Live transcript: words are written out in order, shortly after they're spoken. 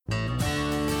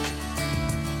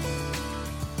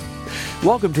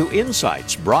Welcome to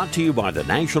Insights, brought to you by the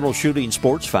National Shooting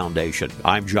Sports Foundation.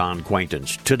 I'm John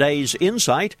Quaintance. Today's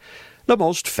Insight, the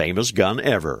most famous gun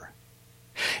ever.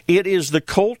 It is the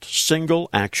Colt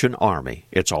Single-Action Army.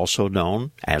 It's also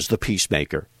known as the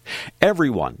Peacemaker.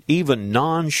 Everyone, even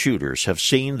non-shooters, have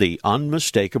seen the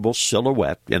unmistakable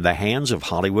silhouette in the hands of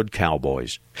Hollywood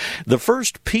cowboys. The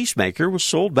first Peacemaker was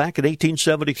sold back in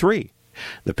 1873.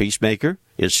 The Peacemaker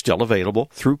is still available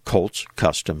through Colt's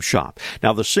custom shop.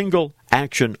 Now, the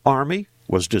Single-Action Army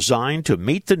was designed to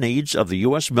meet the needs of the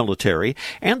U.S. military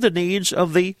and the needs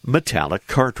of the metallic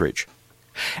cartridge.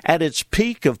 At its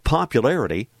peak of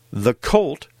popularity, the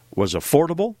Colt was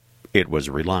affordable, it was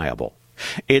reliable.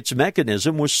 Its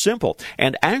mechanism was simple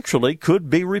and actually could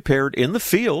be repaired in the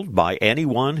field by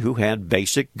anyone who had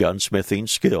basic gunsmithing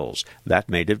skills. That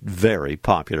made it very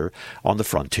popular on the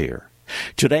frontier.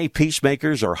 Today,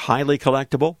 Peacemakers are highly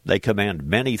collectible. They command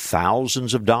many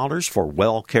thousands of dollars for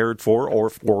well-cared-for or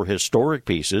for historic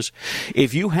pieces.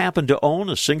 If you happen to own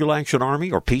a Single-Action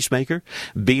Army or Peacemaker,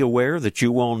 be aware that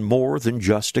you own more than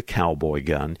just a cowboy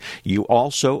gun. You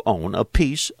also own a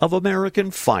piece of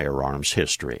American firearms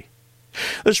history.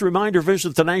 This reminder,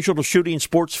 visit the National Shooting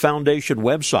Sports Foundation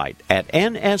website at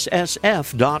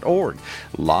nssf.org.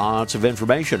 Lots of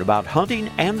information about hunting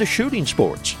and the shooting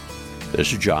sports.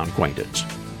 This is John Quaintance.